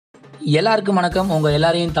எல்லாருக்கும் வணக்கம். உங்க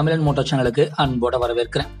எல்லாரையும் தமிழன்மோட்டோ சேனலுக்கு அன்போட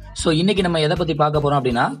வரவேற்கிறேன். சோ இன்னைக்கு நம்ம எதை பத்தி பார்க்க போறோம்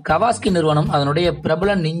அப்படின்னா, கவாஸ்கி நிறுவனம் அதனுடைய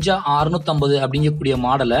பிரபல நிஞ்சா 650 அப்படிங்கக்கூடிய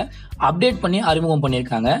மாடலை அப்டேட் பண்ணி அறிமுகம்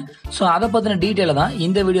பண்ணியிருக்காங்க. சோ அதை பத்தின டீட்டெயில தான்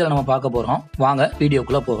இந்த வீடியோல நம்ம பார்க்க போறோம். வாங்க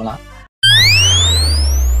வீடியோக்குள்ள போகலாம்.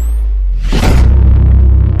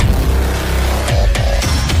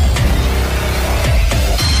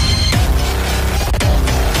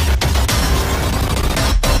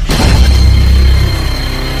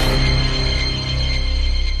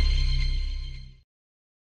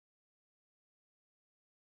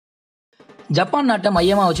 ஜப்பான் நாட்டை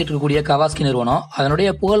மையமா வச்சுட்டு இருக்கக்கூடிய கவாஸ்கி நிறுவனம் அதனுடைய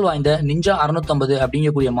புகழ் வாய்ந்த நிஞ்சா 650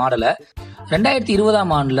 அப்படிங்கக்கூடிய மாடலை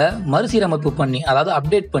 2020ஆம் ஆண்டுல மறுசீரமைப்பு பண்ணி, அதாவது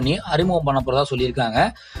அப்டேட் பண்ணி அறிமுகம் பண்ண போறதா சொல்லியிருக்காங்க.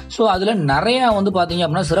 ஸோ அதுல நிறைய பாத்தீங்க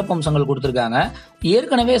அப்படின்னா சிறப்பம்சங்கள் கொடுத்திருக்காங்க.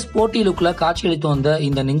 ஏற்கனவே ஸ்போர்ட்டி லுக்ல காட்சியளித்து வந்த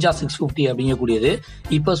இந்த நிஞ்சா 650 அப்படிங்கக்கூடியது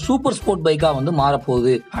இப்ப சூப்பர் ஸ்போர்ட் பைக்கா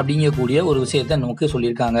மாறப்போகுது அப்படிங்கக்கூடிய ஒரு விஷயத்த நமக்கு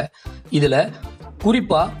சொல்லியிருக்காங்க. இதுல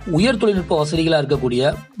குறிப்பா உயர் தொழில்நுட்ப வசதிகளா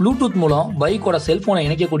இருக்கக்கூடிய ப்ளூடூத் மூலம் பைக்கோட செல்போனை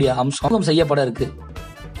இணைக்கக்கூடிய அம்சம் செய்யப்பட இருக்கு.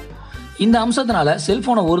 இந்த அம்சத்தினால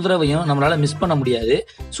செல்போனை ஒரு தடவையும் நம்மளால மிஸ் பண்ண முடியாது.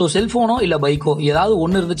 ஸோ செல்போனோ இல்ல பைக்கோ ஏதாவது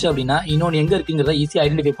ஒன்று இருந்துச்சு அப்படின்னா இன்னொன்று எங்க இருக்குங்கிறத ஈஸியா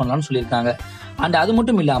ஐடென்டிஃபை பண்ணலாம்னு சொல்லியிருக்காங்க. அண்ட் அது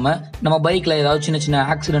மட்டும் இல்லாம நம்ம பைக்ல ஏதாவது சின்ன சின்ன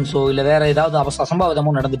ஆக்சிடென்ட்ஸோ இல்ல வேற ஏதாவது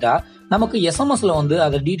அசம்பாவிதமோ நடந்துட்டா நமக்கு எஸ்எம்எஸ்ல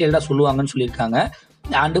அதை டீட்டெயில்டா சொல்லுவாங்கன்னு சொல்லியிருக்காங்க.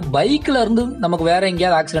 அண்ட் பைக்ல இருந்து நமக்கு வேற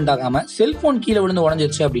எங்கேயாவது ஆக்சிடென்ட் ஆகாம செல்போன் கீழே விழுந்து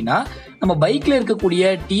உடஞ்சிருச்சு அப்படின்னா நம்ம பைக்ல இருக்கக்கூடிய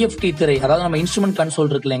டிஎஃப்டி திரை, அதாவது நம்ம இன்ஸ்ட்ருமெண்ட் கன்சோல்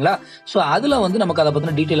இருக்கு இல்லைங்களா, சோ அதுல நமக்கு அதை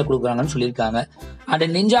பத்தின டீட்டெயில கொடுக்குறாங்கன்னு சொல்லியிருக்காங்க. அண்ட்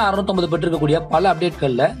நிஞ்சா 650 பெற்றிருக்கக்கூடிய பல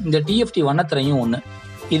அப்டேட்கள்ல இந்த டிஎஃப்டி வண்ணத்திரையும் ஒண்ணு.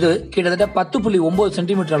 இது கிட்டத்தட்ட 10.9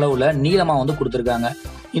 சென்டிமீட்டர் அளவுல நீளமா கொடுத்திருக்காங்க.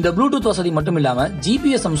 இந்த ப்ளூடூத் வசதி மட்டும் இல்லாம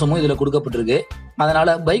ஜிபிஎஸ் அம்சமும் இதுல கொடுக்கப்பட்டிருக்கு.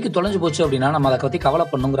 அதனால பைக் தொலைஞ்சு போச்சு அப்படின்னா நம்ம அதை பத்தி கவலை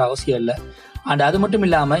பண்ணுங்கிற அவசியம் இல்லை. அண்ட் அது மட்டும்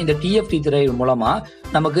இல்லாம இந்த டிஎஃப்டி திரை மூலமா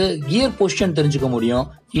நமக்கு கியர் பொசிஷன் தெரிஞ்சுக்க முடியும்,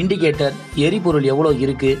 இண்டிகேட்டர், எரிபொருள் எவ்வளவு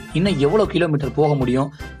இருக்கு, இன்னும் எவ்வளவு கிலோமீட்டர் போக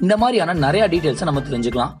முடியும், இந்த மாதிரியான நிறைய டீடைல்ஸ் நம்ம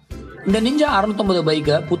தெரிஞ்சுக்கலாம். இந்த நிஞ்சா 650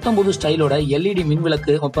 பைக்கை புத்தம்புது ஸ்டைலோட எல்இடி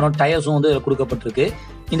மின்விளக்கு அப்புறம் டயர்ஸும் இதுல கொடுக்கப்பட்டிருக்கு.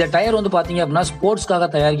 இந்த டயர் பாத்தீங்க அப்படின்னா ஸ்போர்ட்ஸ்க்காக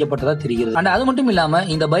தயாரிக்கப்பட்டதா தெரிகிறது. அண்ட் அது மட்டும் இல்லாம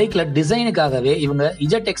இந்த பைக்ல டிசைனுக்காகவே இவங்க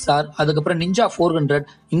ZXR, அதுக்கப்புறம் நிஞ்சா 400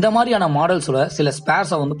 இந்த மாதிரியான மாடல்ஸோட சில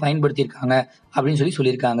ஸ்பேர்ஸை பயன்படுத்தி இருக்காங்க அப்படின்னு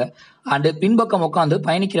சொல்லியிருக்காங்க. அண்ட் பின்பக்கம் உட்காந்து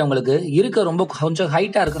பயணிக்கிறவங்களுக்கு இருக்க ரொம்ப கொஞ்சம்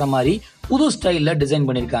ஹைட்டா இருக்கிற மாதிரி புது ஸ்டைல்ல டிசைன்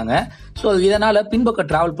பண்ணிருக்காங்க. ஸோ இதனால பின்பக்கம்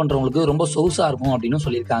டிராவல் பண்றவங்களுக்கு ரொம்ப சொகுசா இருக்கும் அப்படின்னு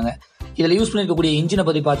சொல்லியிருக்காங்க. இதுல யூஸ் பண்ணிருக்கக்கூடிய இன்ஜினை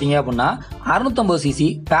பத்தி பாத்தீங்க அப்படின்னா 650cc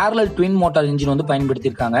parallel twin motor engine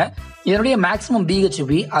பயன்படுத்தியிருக்காங்க. இதனுடைய maximum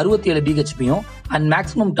PHP 67 பிஹெச்பியும் and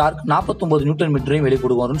maximum dark 49 Newton மீட்டரையும் வெளியே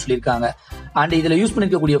கொடுக்கும்னு சொல்லியிருக்காங்க. அண்ட் இதுல யூஸ்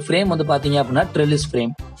பண்ணிருக்கக்கூடிய ஃப்ரேம் பாத்தீங்க அப்படின்னா ட்ரெல்லிஸ்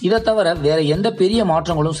ஃப்ரேம். இதை தவிர வேற எந்த பெரிய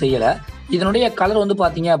மாற்றங்களும் செய்யல. இதனுடைய கலர்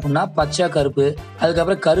பாத்தீங்க அப்படின்னா பச்சை கருப்பு,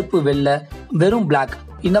 அதுக்கப்புறம் கருப்பு வெள்ளை, வெறும் பிளாக்,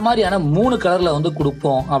 இந்த மாதிரியான 3 கலர்ல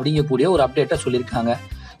கொடுப்போம் அப்படிங்கக்கூடிய ஒரு அப்டேட்டை சொல்லியிருக்காங்க.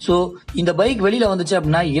 ஸோ இந்த பைக் வெளியில வந்துச்சு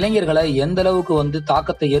அப்படின்னா இளைஞர்களை எந்த அளவுக்கு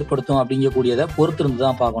தாக்கத்தை ஏற்படுத்தும் அப்படிங்கக்கூடியதை பொறுத்திருந்து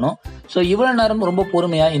தான் பார்க்கணும். ஸோ இவ்வளவு நேரம் ரொம்ப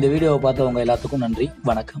பொறுமையா இந்த வீடியோவை பார்த்தவங்க எல்லாத்துக்கும் நன்றி,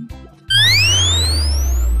 வணக்கம்.